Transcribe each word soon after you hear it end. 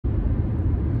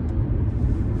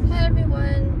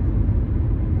everyone.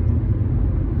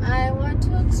 I want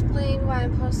to explain why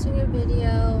I'm posting a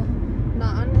video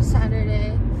not on a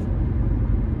Saturday.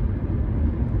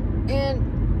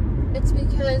 And it's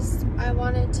because I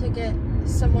wanted to get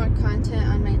some more content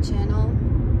on my channel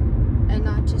and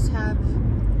not just have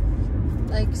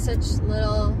like such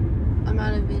little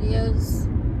amount of videos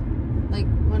like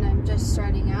when I'm just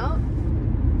starting out.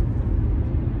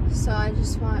 So I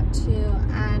just want to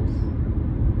add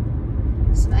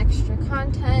some extra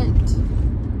content,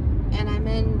 and I'm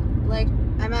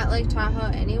at Lake Tahoe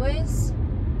anyways,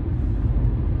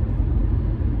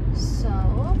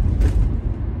 so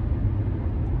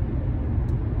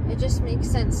it just makes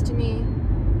sense to me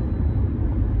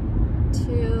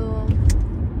to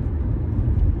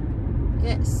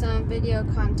get some video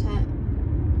content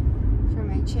for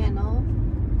my channel.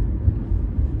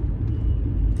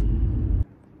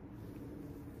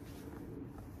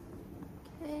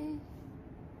 Okay,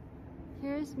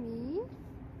 here's me.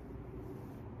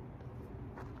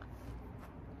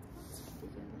 That's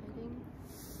pretty good lighting.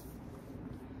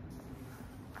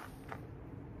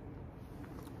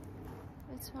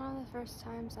 It's one of the first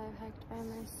times I've hiked by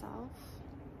myself.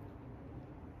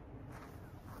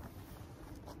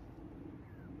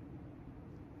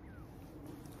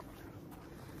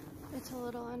 It's a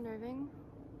little unnerving.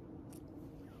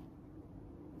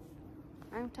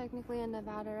 I'm technically in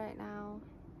Nevada right now,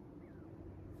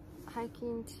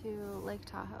 hiking to Lake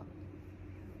Tahoe.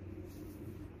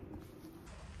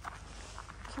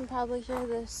 You can probably hear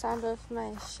the sound of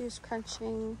my shoes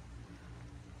crunching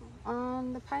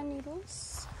on the pine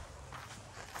needles.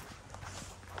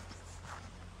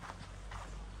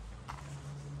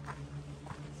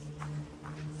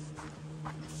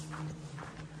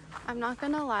 I'm not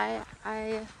gonna lie,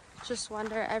 I just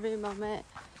wonder every moment,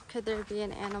 could there be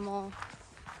an animal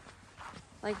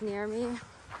like near me?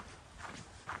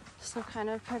 Some kind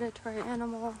of predatory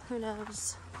animal, who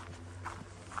knows?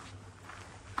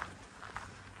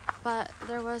 But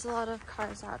there was a lot of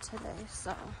cars out today,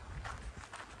 so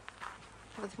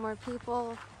with more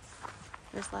people,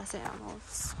 there's less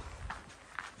animals.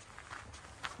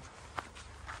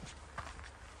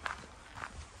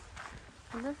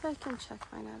 I wonder if I can check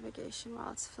my navigation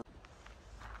while it's filming.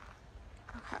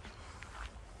 Okay.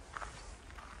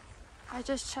 I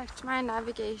just checked my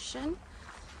navigation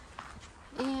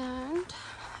and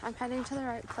I'm heading to the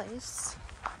right place.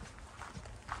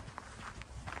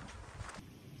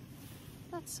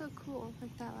 That's so cool,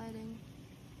 like that lighting.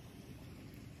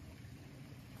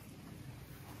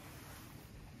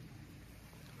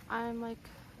 I'm like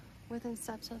within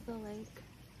steps of the lake.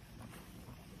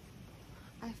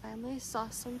 I finally saw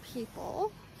some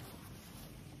people.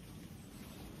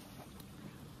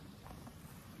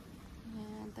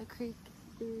 And the creek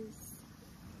is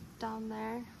down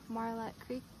there, Marlette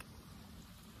Creek.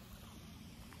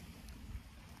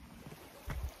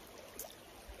 I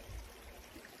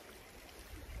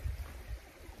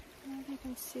don't know if you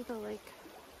can see the lake.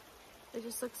 It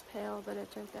just looks pale, but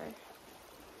it's right there.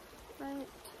 Right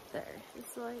there is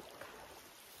the lake.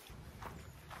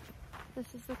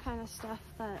 This is the kind of stuff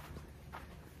that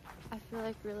I feel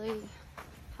like really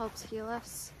helps heal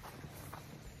us,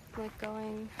 like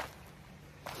going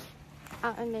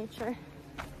out in nature.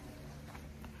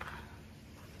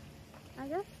 I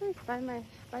guess like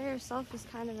by yourself is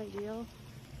kind of ideal,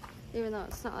 even though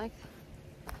it's not like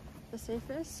the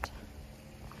safest.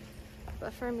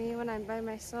 But for me, when I'm by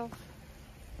myself,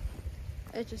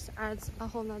 it just adds a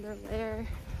whole nother layer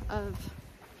of,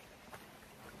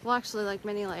 well, actually like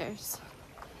many layers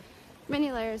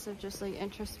of just like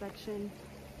introspection.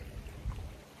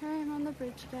 Here I am on the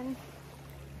bridge again.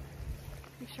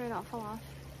 Make sure I don't fall off.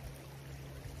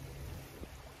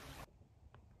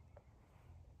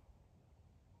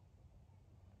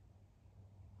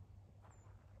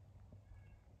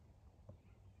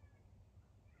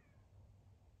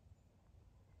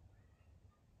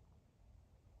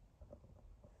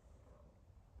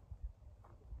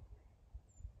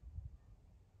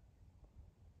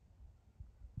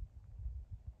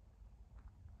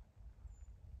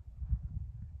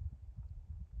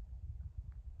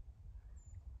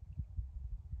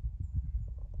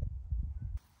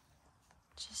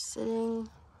 Just sitting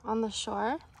on the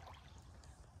shore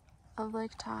of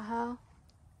Lake Tahoe.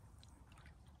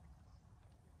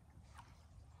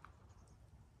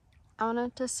 I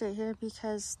wanted to sit here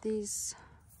because these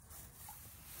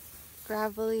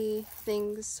gravelly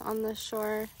things on the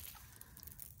shore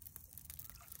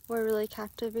were really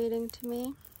captivating to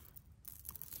me.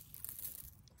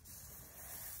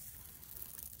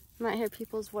 You might hear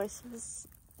people's voices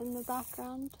in the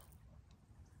background.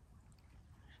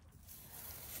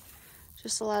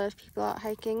 Just a lot of people out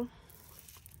hiking.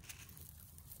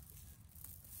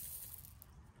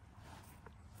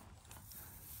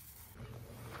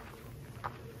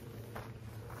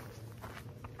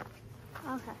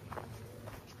 Okay.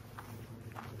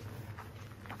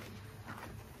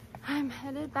 I'm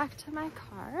headed back to my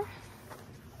car.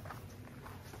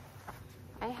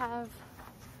 I have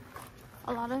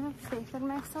a lot of faith in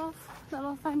myself that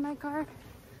I'll find my car.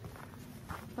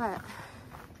 But,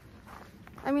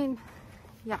 I mean,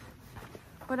 yeah.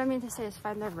 What I mean to say is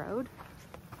find the road.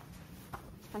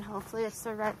 And hopefully it's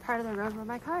the right part of the road where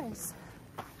my car is.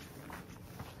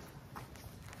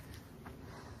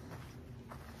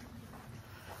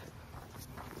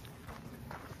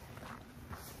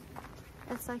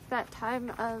 It's like that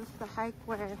time of the hike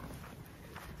where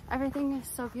everything is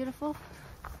so beautiful,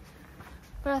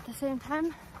 but at the same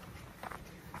time,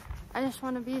 I just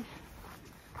want to be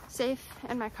safe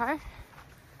in my car.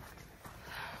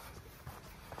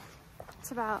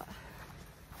 It's about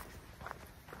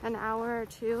an hour or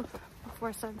two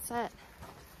before sunset.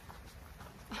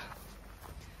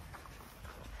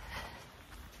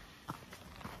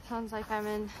 Sounds like I'm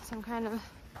in some kind of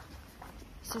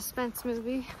suspense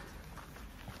movie.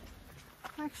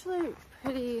 I'm actually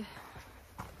pretty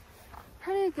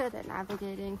good at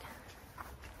navigating.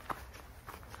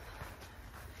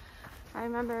 I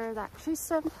remember that tree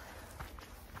stump.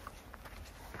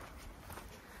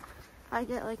 I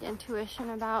get like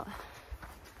intuition about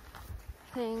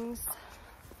things,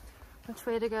 which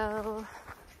way to go,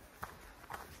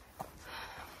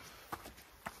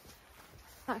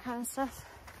 that kind of stuff.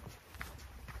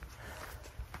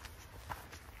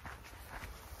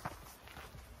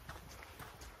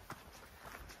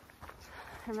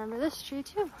 I remember this tree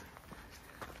too.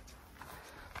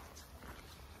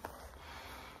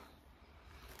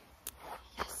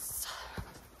 Yes.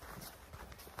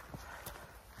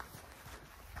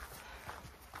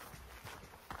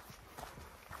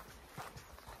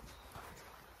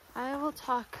 I will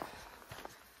talk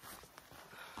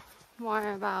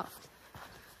more about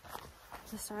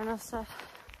the Sarno stuff.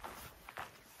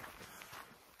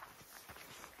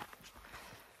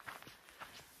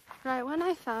 Right when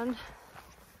I found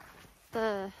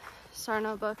the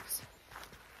Sarno books,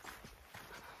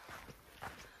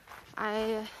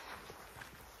 I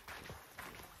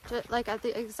just, like at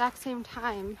the exact same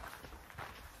time,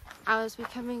 I was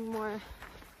becoming more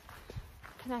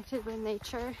connected with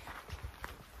nature,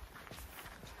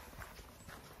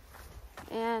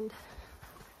 and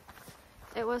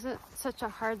it wasn't such a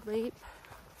hard leap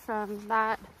from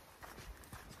that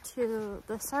to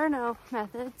the Sarno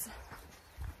methods,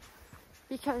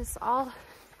 because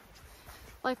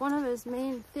one of his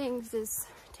main things is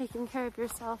taking care of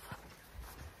yourself,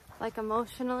 like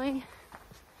emotionally,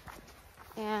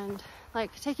 and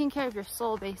like taking care of your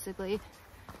soul basically,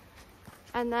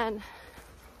 and then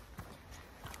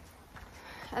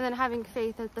having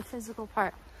faith that the physical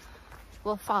part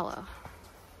will follow.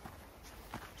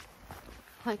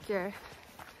 Like your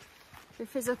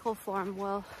physical form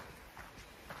will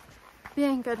be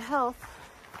in good health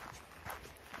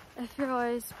if you're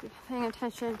always paying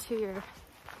attention to your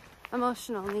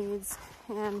emotional needs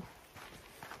and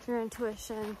your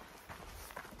intuition.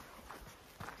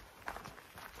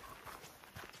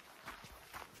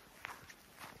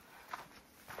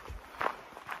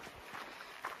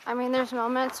 I mean, there's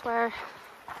moments where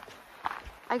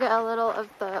I get a little of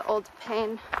the old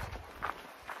pain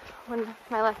when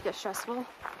my life gets stressful,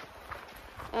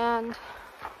 and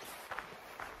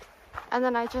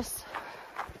then I just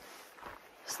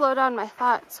slow down my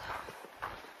thoughts,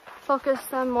 focus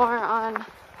them more on,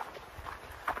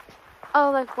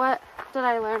 oh, like what did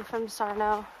I learn from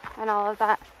Sarno and all of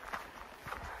that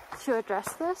to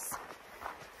address this.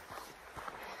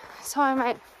 So I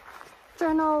might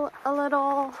journal a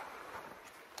little,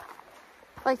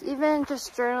 like even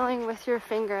just journaling with your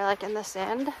finger like in the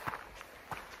sand,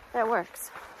 that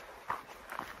works.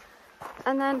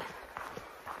 And then,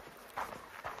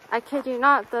 I kid you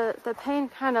not, the pain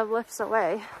kind of lifts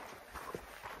away.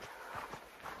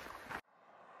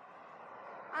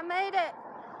 I made it.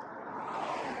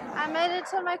 I made it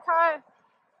to my car.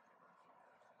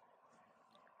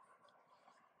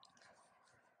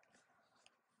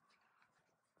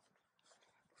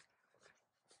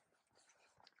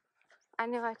 I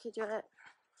knew I could do it.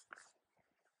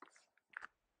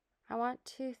 I want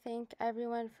to thank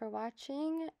everyone for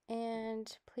watching, and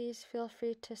please feel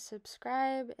free to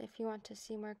subscribe if you want to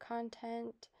see more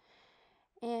content.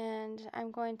 And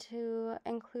I'm going to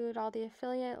include all the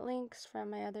affiliate links from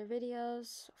my other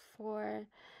videos for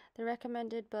the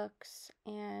recommended books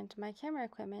and my camera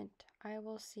equipment. I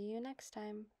will see you next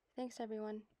time. Thanks,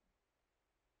 everyone.